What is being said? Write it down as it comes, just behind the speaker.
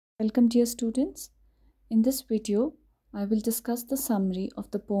Welcome, dear students. In this video, I will discuss the summary of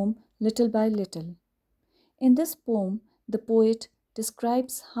the poem Little by Little. In this poem, the poet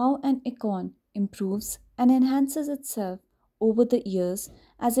describes how an acorn improves and enhances itself over the years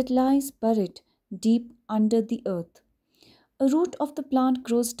as it lies buried deep under the earth. A root of the plant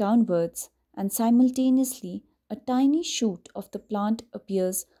grows downwards, and simultaneously, a tiny shoot of the plant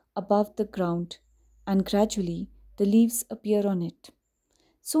appears above the ground, and gradually the leaves appear on it.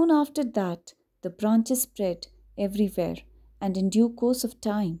 Soon after that, the branches spread everywhere, and in due course of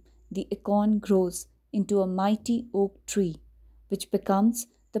time, the acorn grows into a mighty oak tree, which becomes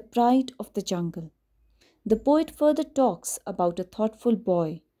the pride of the jungle. The poet further talks about a thoughtful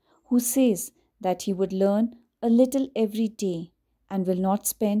boy who says that he would learn a little every day and will not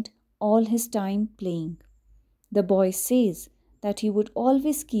spend all his time playing. The boy says that he would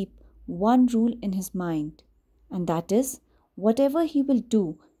always keep one rule in his mind, and that is, whatever he will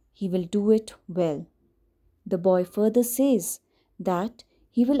do it well. The boy further says that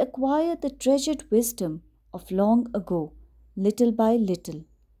he will acquire the treasured wisdom of long ago, little by little,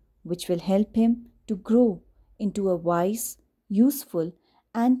 which will help him to grow into a wise, useful,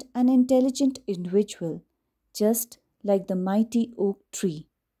 and an intelligent individual, just like the mighty oak tree.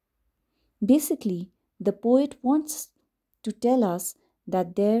 Basically, the poet wants to tell us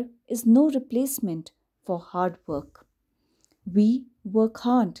that there is no replacement for hard work. We work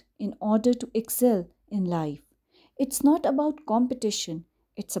hard in order to excel in life. It's not about competition,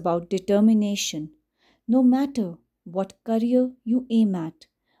 it's about determination. No matter what career you aim at,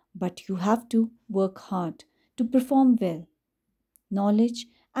 but you have to work hard to perform well. Knowledge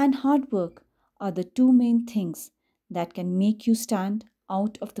and hard work are the two main things that can make you stand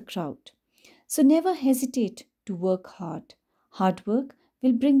out of the crowd. So never hesitate to work hard. Hard work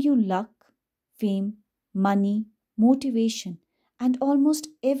will bring you luck, fame, money, motivation, and almost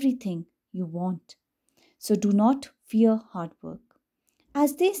everything you want. So do not fear hard work.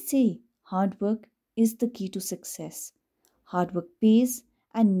 As they say, hard work is the key to success. Hard work pays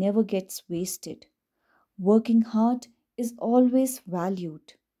and never gets wasted. Working hard is always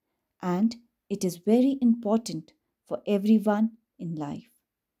valued, and it is very important for everyone in life.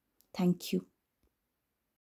 Thank you.